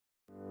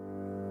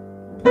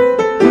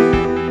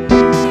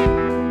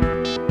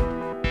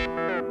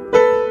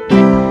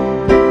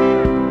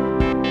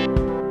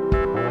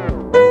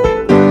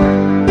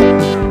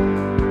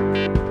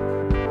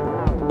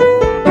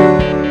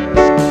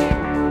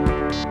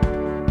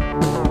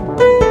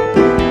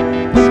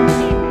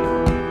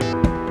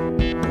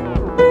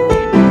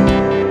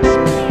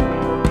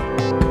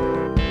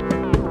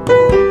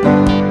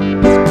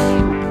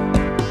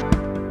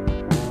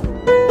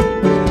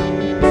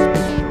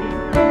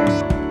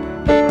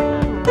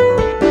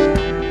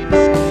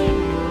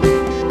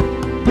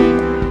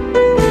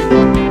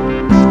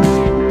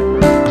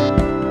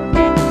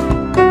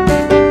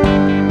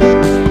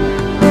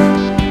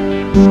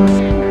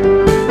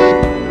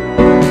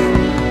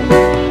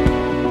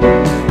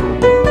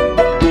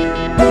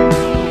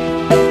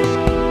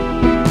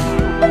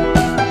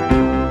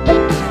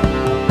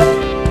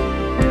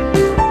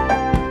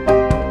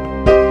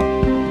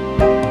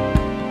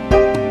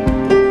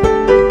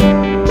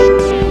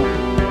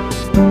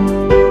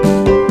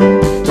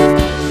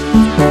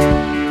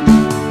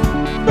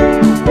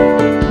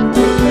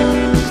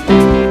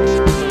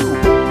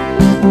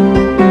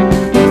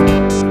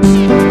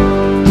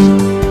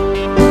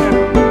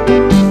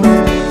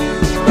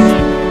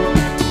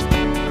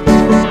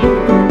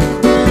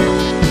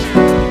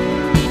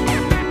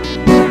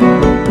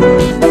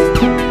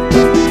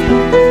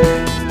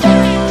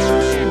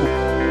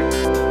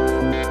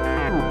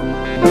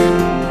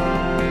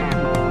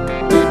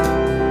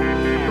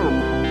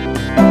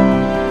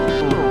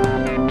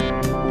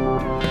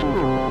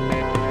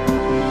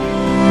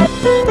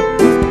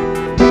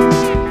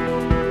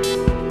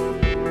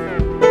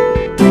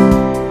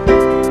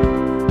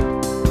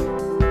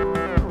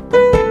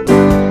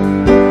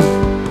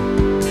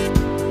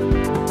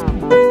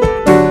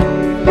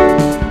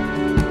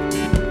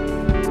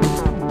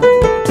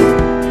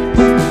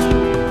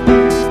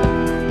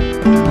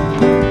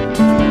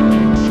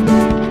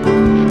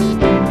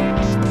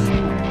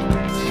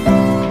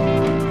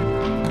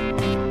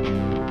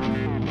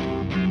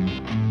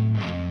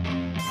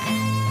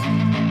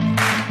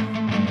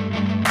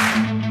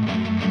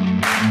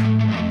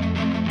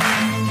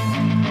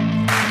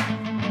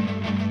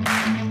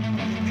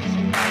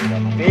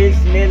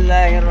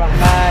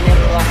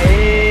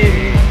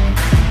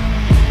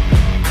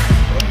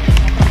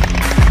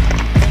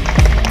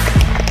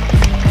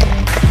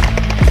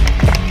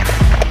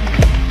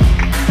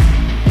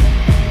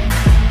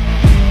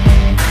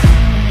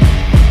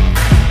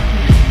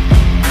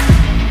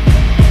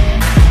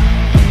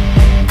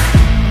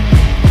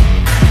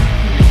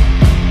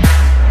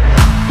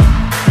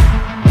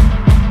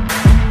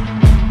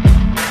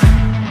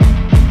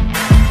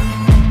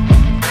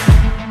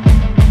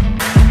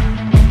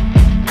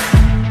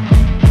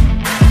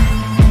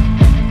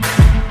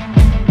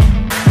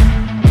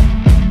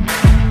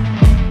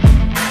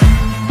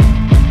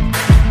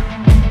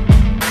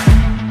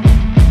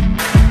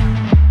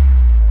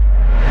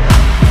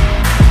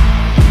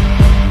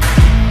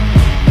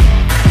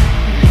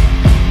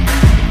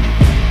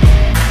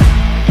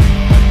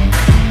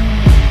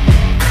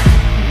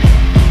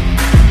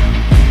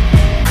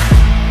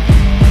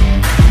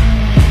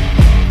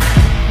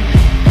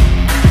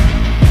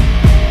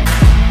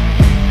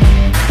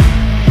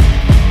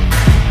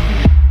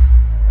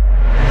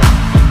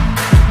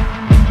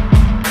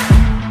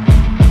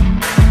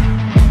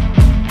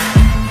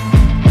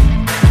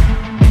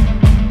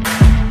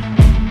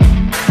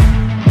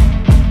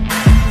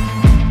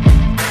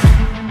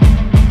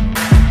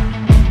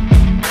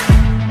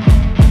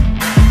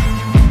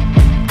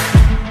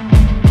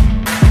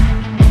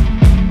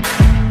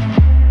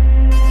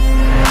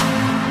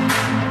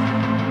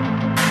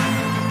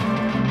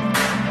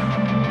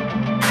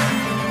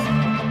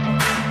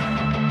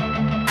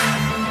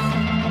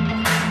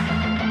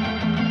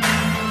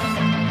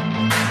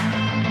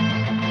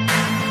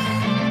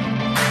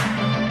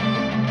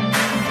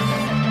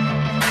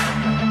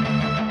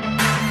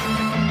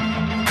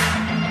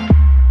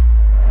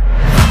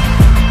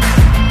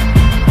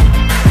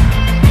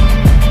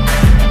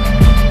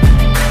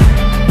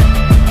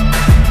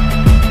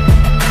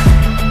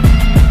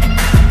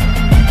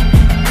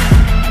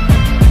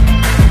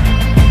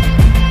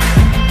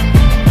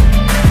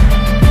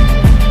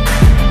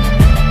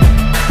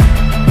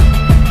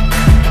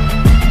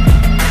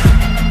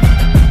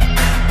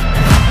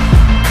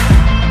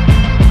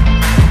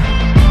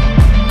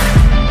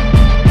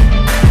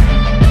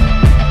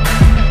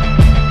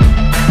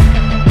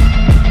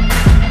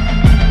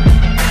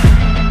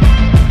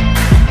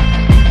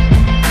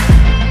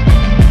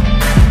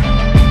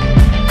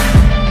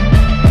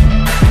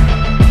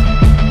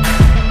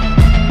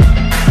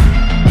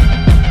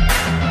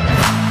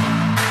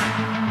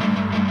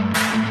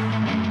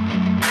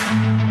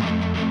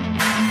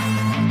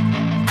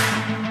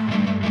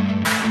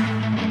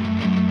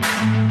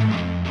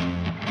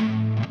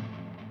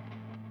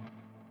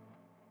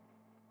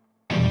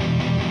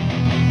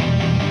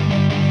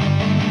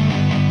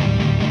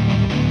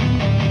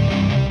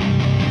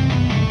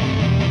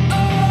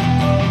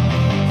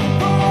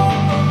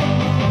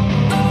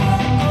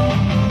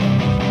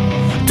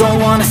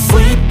wanna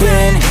sleep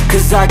in,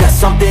 cause I got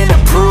something to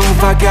prove.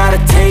 I gotta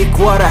take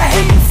what I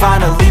hate and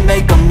finally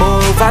make a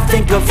move. I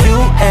think of you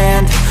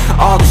and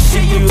all the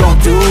shit you don't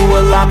do.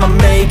 Well, I'ma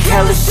make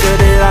hella sure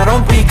that I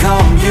don't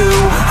become you.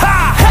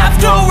 I have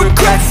no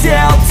regrets,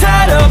 yeah, I'll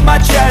tie up my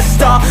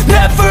chest. I'll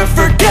never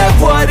forget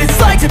what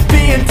it's like to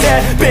be in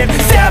debt. Been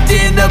stabbed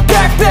in the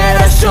back bed,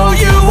 I'll show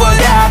you what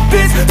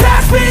happens.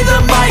 Pass me the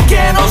mic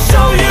and I'll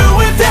show you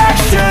with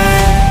action.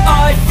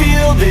 I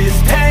feel this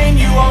pain,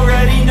 you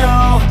already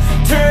know.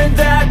 Turn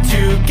that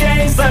to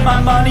gains, let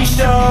my money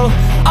show.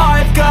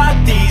 I've got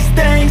these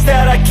things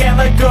that I can't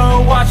let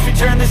go. Watch me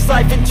turn this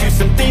life into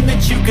something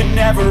that you could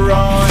never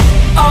own.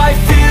 I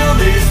feel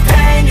this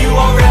pain, you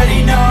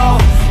already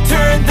know.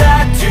 Turn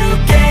that to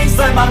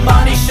gains, let my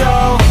money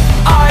show.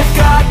 I've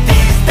got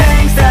these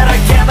things that I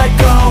can't let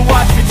go.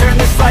 Watch me turn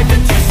this life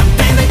into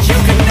something that you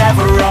could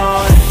never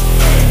own.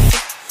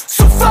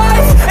 So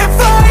fight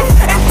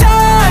and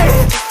die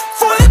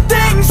for the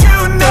things you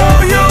know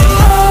you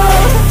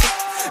love.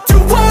 Do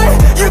what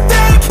you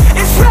think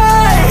is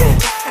right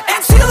and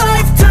see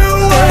life do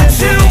what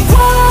you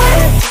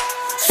want.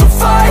 So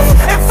fight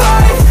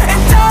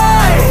and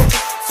die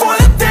for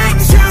the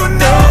things you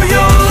know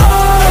you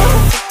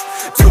love.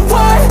 Do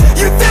what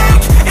you think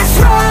is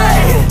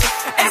right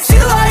and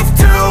see life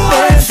do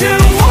what you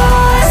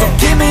want. So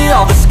give me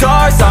all the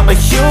scars, I'm a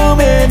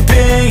human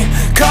being.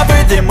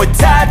 Cover them with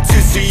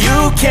tattoos so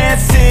you can't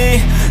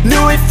see.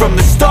 Knew it from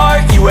the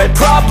start, you had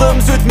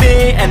problems with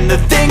me and the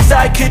things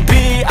I could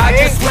be. I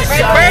just wish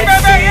I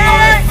had seen.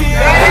 I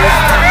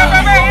feel